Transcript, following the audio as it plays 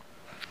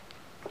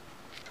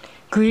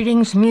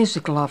Greetings,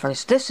 music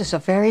lovers. This is a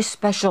very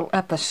special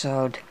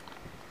episode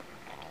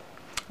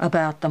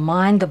about the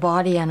mind, the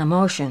body, and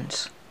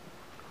emotions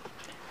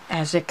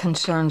as it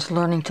concerns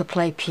learning to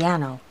play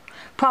piano,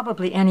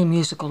 probably any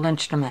musical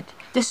instrument.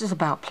 This is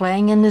about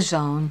playing in the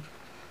zone.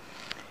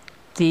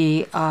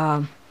 The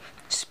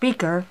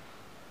speaker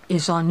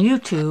is on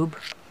YouTube,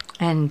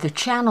 and the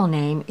channel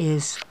name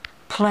is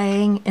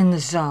Playing in the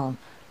Zone.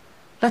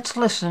 Let's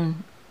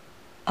listen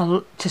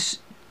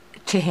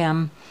to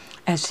him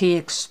as he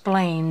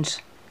explains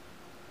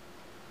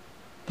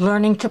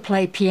learning to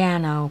play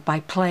piano by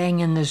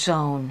playing in the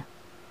zone.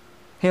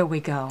 Here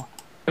we go.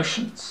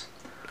 Emotions.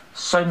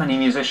 So many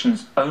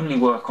musicians only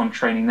work on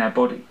training their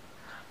body,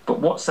 but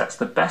what sets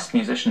the best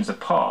musicians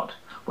apart,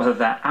 whether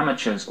they're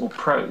amateurs or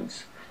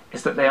pros,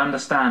 is that they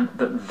understand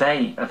that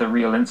they are the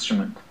real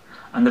instrument,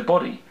 and the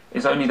body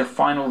is only the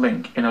final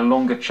link in a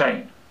longer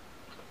chain.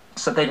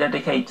 So they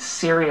dedicate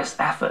serious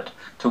effort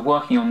to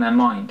working on their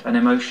mind and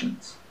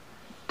emotions.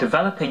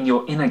 Developing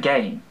your inner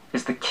game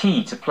is the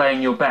key to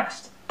playing your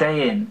best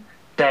day in,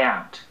 day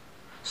out.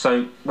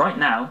 So right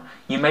now,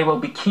 you may well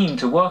be keen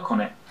to work on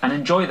it and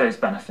enjoy those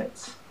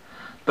benefits.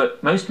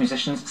 But most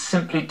musicians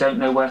simply don't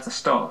know where to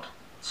start,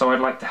 so I'd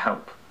like to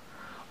help.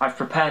 I've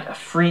prepared a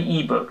free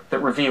ebook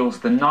that reveals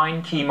the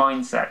 9 key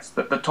mindsets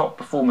that the top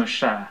performers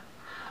share,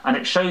 and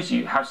it shows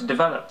you how to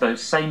develop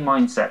those same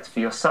mindsets for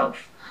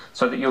yourself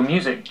so that your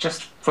music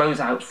just flows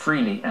out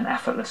freely and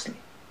effortlessly.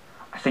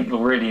 I think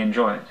you'll really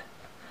enjoy it.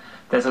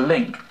 There's a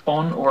link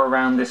on or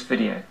around this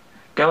video.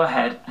 Go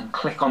ahead and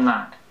click on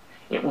that.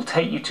 It will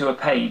take you to a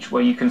page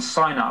where you can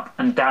sign up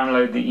and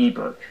download the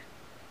ebook.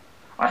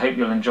 I hope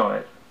you'll enjoy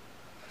it.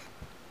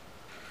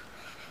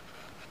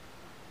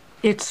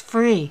 It's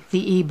free,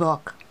 the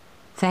ebook.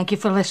 Thank you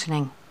for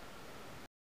listening.